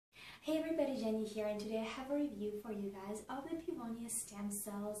Hey everybody, Jenny here, and today I have a review for you guys of the Pevonia Stem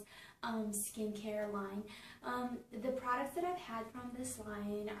Cells skincare line. The products that I've had from this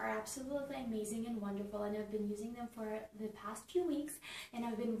line are absolutely amazing and wonderful, and I've been using them for the past few weeks, and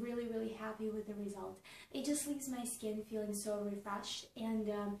I've been really happy with the result. It just leaves my skin feeling so refreshed,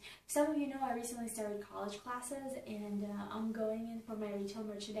 and some of you know I recently started college classes, and I'm going in for my retail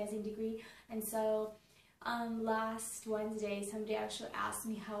merchandising degree, and so last Wednesday, somebody actually asked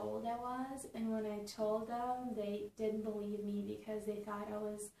me how old I was, and when I told them, they didn't believe me because they thought I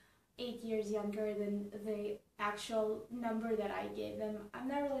was 8 years younger than the actual number that I gave them. I'm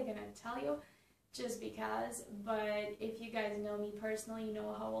not really going to tell you just because, but if you guys know me personally, you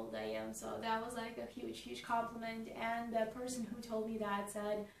know how old I am, so that was like a huge compliment, and the person who told me that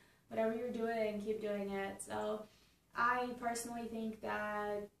said, whatever you're doing, keep doing it. So I personally think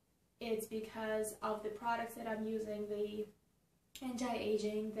that it's because of the products that I'm using, the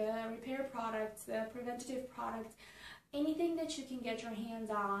anti-aging, the repair products, the preventative products, anything that you can get your hands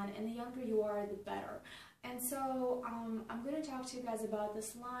on, and the younger you are, the better. And so I'm going to talk to you guys about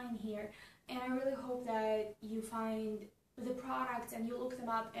this line here, and I really hope that you find the products and you look them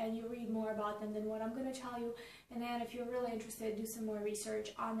up and you read more about them than what I'm going to tell you. And then if you're really interested, do some more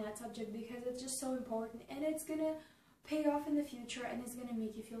research on that subject, because it's just so important, and it's going to pay off in the future, and it's going to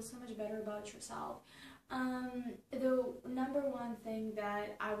make you feel so much better about yourself. The number one thing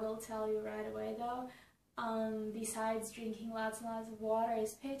that I will tell you right away though, besides drinking lots and lots of water,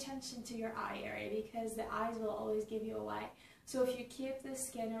 is pay attention to your eye area, because the eyes will always give you away. So if you keep the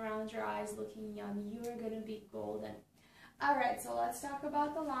skin around your eyes looking young, you are going to be golden. Alright, so let's talk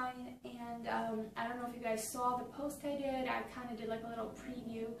about the line, and I don't know if you guys saw the post I did. I kind of did like a little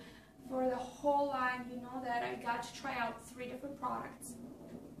preview for the whole line. You know that I got to try out 3 different products,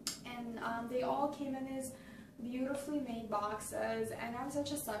 and they all came in these beautifully made boxes, and I'm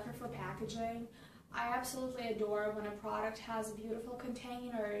such a sucker for packaging. I absolutely adore when a product has a beautiful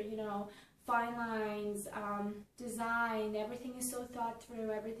container, you know, fine lines, design, everything is so thought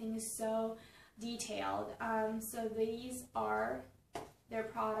through, everything is so detailed. So these are their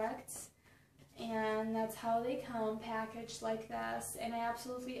products, and that's how they come packaged like this, and I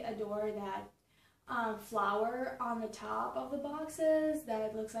absolutely adore that flower on the top of the boxes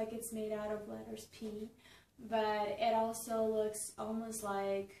that looks like it's made out of letters P, but it also looks almost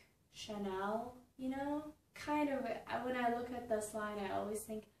like Chanel, you know, kind of. When I look at this line, I always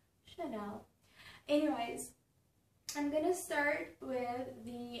think Chanel. Anyways, I'm gonna start with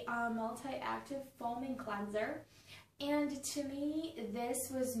the multi-active foaming cleanser. And to me, this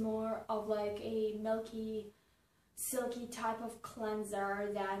was more of like a milky, silky type of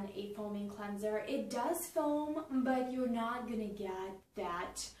cleanser than a foaming cleanser. It does foam, but you're not going to get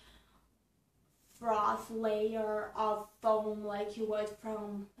that froth layer of foam like you would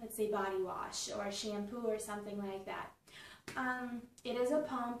from, let's say, body wash or shampoo or something like that. It is a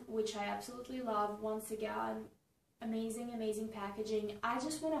pump, which I absolutely love. Once again, amazing packaging. I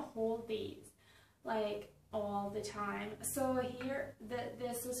just want to hold these like all the time. So here,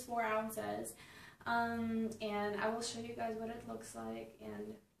 this is 4 ounces, and I will show you guys what it looks like.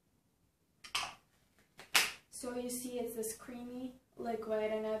 And so you see it's this creamy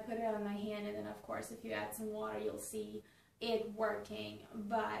liquid, and I put it on my hand, and then of course if you add some water you'll see it working,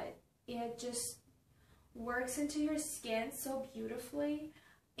 but it just works into your skin so beautifully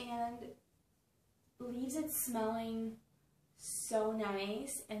and leaves it smelling so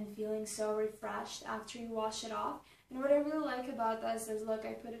nice and feeling so refreshed after you wash it off. And what I really like about this is, look,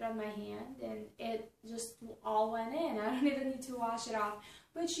 I put it on my hand and it just all went in. I don't even need to wash it off,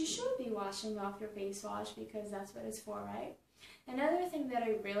 but you should be washing off your face wash because that's what it's for, right? Another thing that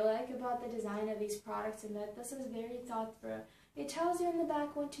I really like about the design of these products is that this is very thought through. It tells you in the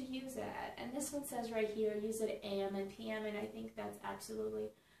back when to use it, and this one says right here, use it AM and PM, and I think that's absolutely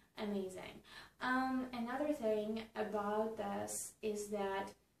amazing. Another thing about this is that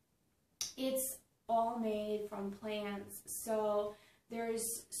it's all made from plants, so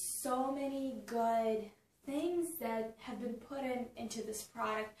there's so many good things that have been put into this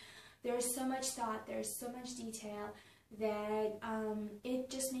product. There's so much thought, there's so much detail that it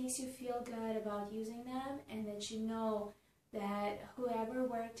just makes you feel good about using them, and that you know that whoever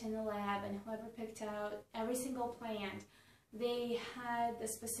worked in the lab and whoever picked out every single plant, they had the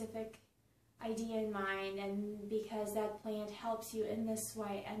specific idea in mind, and because that plant helps you in this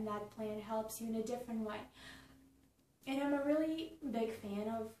way and that plant helps you in a different way. And I'm a really big fan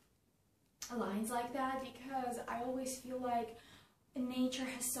of lines like that, because I always feel like nature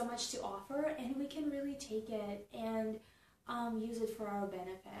has so much to offer, and we can really take it and use it for our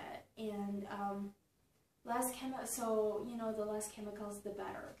benefit. And less chemicals, so you know, the less chemicals the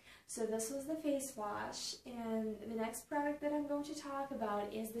better. So this was the face wash, and the next product that I'm going to talk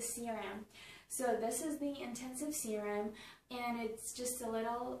about is the serum. So this is the intensive serum, and it's just a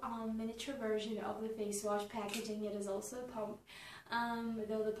little miniature version of the face wash packaging. It is also a pump,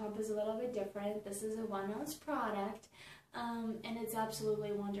 though the pump is a little bit different. This is a 1 ounce product, and it's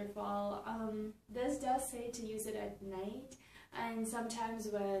absolutely wonderful. This does say to use it at night, and sometimes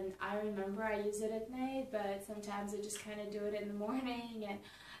when I remember I use it at night, but sometimes I just kind of do it in the morning, and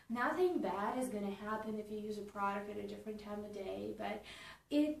nothing bad is going to happen if you use a product at a different time of day, but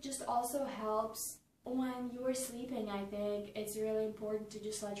it just also helps when you are sleeping. I think it's really important to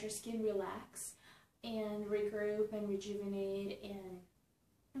just let your skin relax and regroup and rejuvenate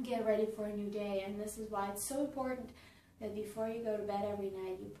and get ready for a new day. And this is why it's so important that before you go to bed every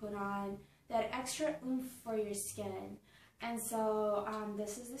night, you put on that extra oomph for your skin. And so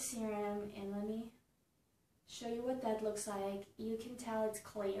this is the serum, and let me show you what that looks like. You can tell it's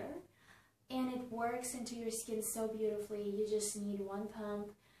clear, and it works into your skin so beautifully. You just need 1 pump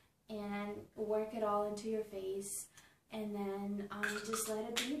and work it all into your face, and then just let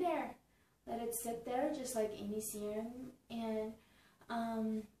it be there. Let it sit there just like any serum. And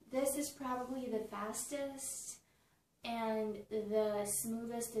this is probably the fastest and the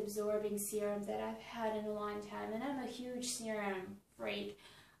smoothest absorbing serum that I've had in a long time, and I'm a huge serum freak.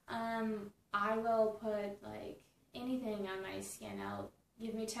 I will put like anything on my skin. I'll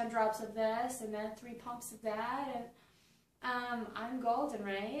give me 10 drops of this and then 3 pumps of that, and I'm golden,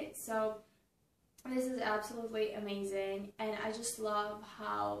 right? So this is absolutely amazing, and I just love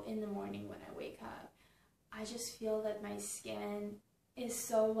how in the morning when I wake up, I just feel that my skin is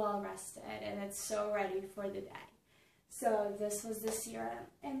so well rested and it's so ready for the day. So this was the serum.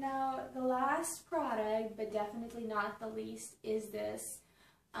 And now the last product, but definitely not the least, is this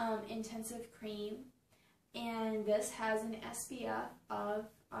intensive cream. And this has an SPF of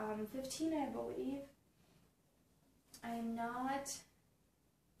 15, I believe. I'm not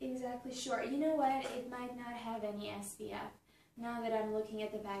exactly sure. You know what? It might not have any SPF. Now that I'm looking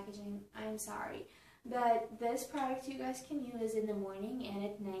at the packaging, I'm sorry. But this product you guys can use in the morning and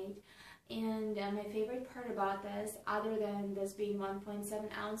at night. And my favorite part about this, other than this being 1.7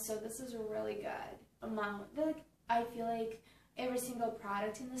 ounce, so this is a really good amount. I feel like every single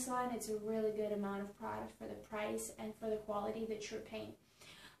product in this line, it's a really good amount of product for the price and for the quality that you're paying.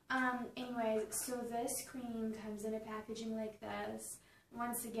 Anyways, so this cream comes in a packaging like this.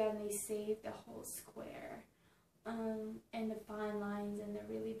 Once again, they saved the whole square, and the fine lines and the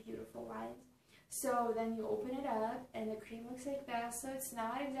really beautiful lines. So then you open it up, and the cream looks like that. So it's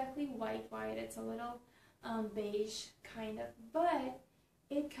not exactly white, it's a little beige kind of, but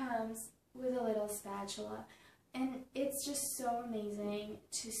it comes with a little spatula. And it's just so amazing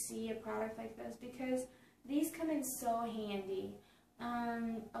to see a product like this, because these come in so handy.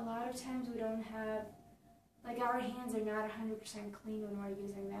 A lot of times we don't have, like, our hands are not 100% clean when we're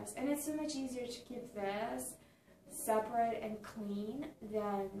using this, and it's so much easier to keep this separate and clean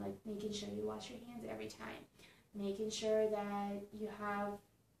than like making sure you wash your hands every time, making sure that you have,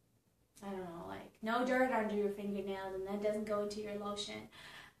 I don't know, like no dirt under your fingernails and that doesn't go into your lotion.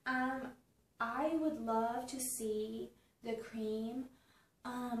 I would love to see the cream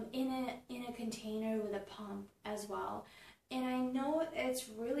in a container with a pump as well. And I know it's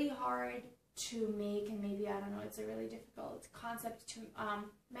really hard to make, and maybe, I don't know, it's a really difficult concept to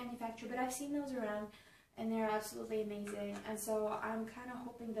manufacture, but I've seen those around and they're absolutely amazing. And so I'm kind of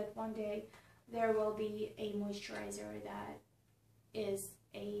hoping that one day there will be a moisturizer that is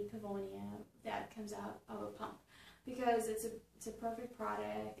a Pevonia that comes out of a pump, because it's a perfect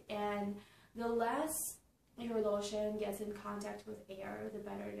product, and the less your lotion gets in contact with air, the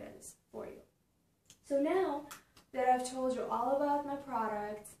better it is for you. So now that I've told you all about my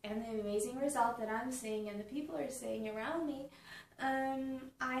products and the amazing result that I'm seeing and the people are seeing around me,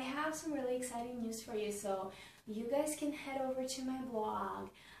 I have some really exciting news for you. So you guys can head over to my blog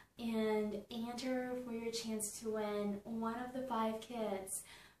and enter for your chance to win one of the 5 kits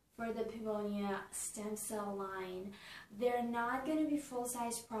for the Pevonia stem cell line. They're not going to be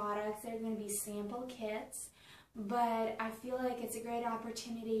full-size products, they're going to be sample kits, but I feel like it's a great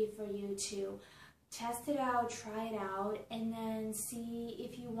opportunity for you to test it out, try it out, and then see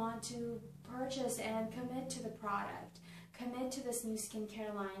if you want to purchase and commit to the product, commit to this new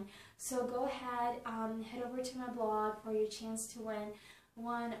skincare line. So go ahead, head over to my blog for your chance to win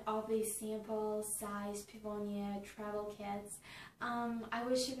one of these sample size Pevonia travel kits. I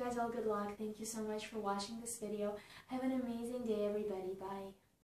wish you guys all good luck. Thank you so much for watching this video. Have an amazing day, everybody. Bye.